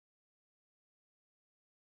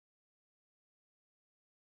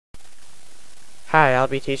Hi, I'll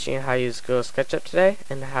be teaching you how to use Google SketchUp today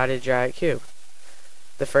and how to draw a cube.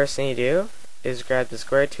 The first thing you do is grab the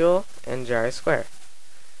square tool and draw a square.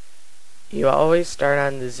 You always start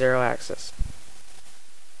on the 0 axis.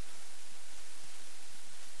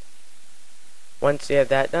 Once you have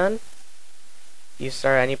that done, you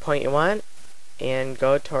start at any point you want and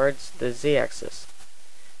go towards the Z axis.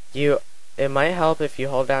 It might help if you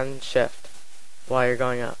hold down Shift while you're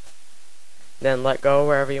going up. Then let go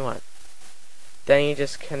wherever you want. Then you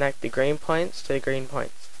just connect the green points to the green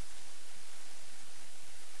points.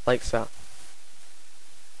 Like so.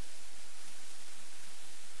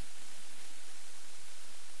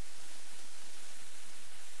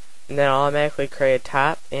 And then automatically create a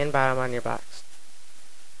top and bottom on your box.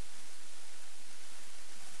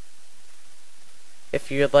 If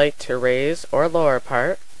you would like to raise or lower a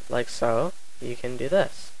part, like so, you can do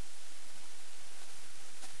this.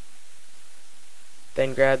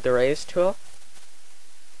 Then grab the raise tool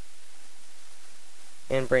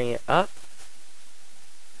and bring it up.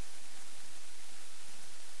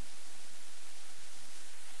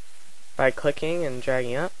 By clicking and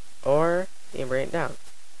dragging up, or you can bring it down.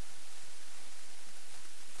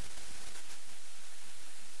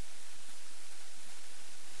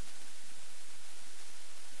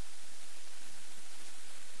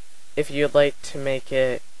 If you'd like to make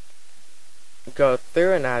it go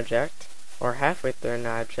through an object, or halfway through an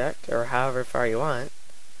object, or however far you want,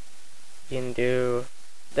 you can do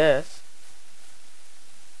this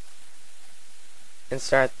and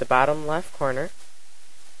start at the bottom left corner.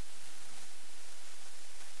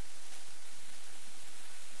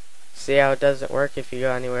 See how it doesn't work if you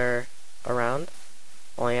go anywhere around,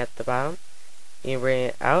 only at the bottom. You bring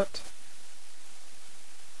it out.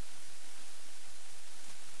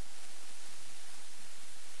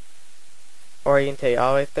 Or you can take it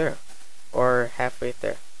all the way through, or halfway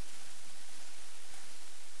through.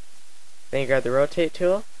 Then you grab the rotate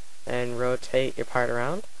tool and rotate your part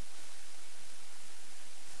around.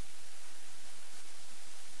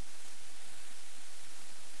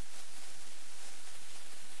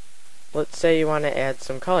 Let's say you want to add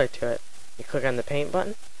some color to it. You click on the paint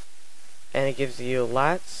button and it gives you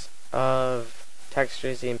lots of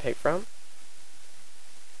textures you can pick from.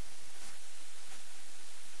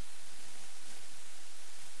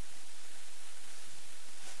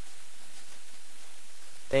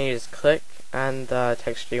 Then you just click on the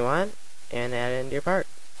texture you want and add it into your part.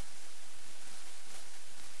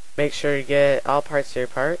 Make sure you get all parts of your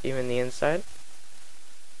part, even the inside.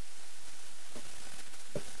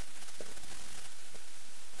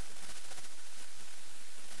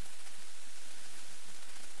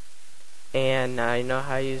 And now you know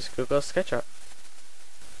how to use Google SketchUp.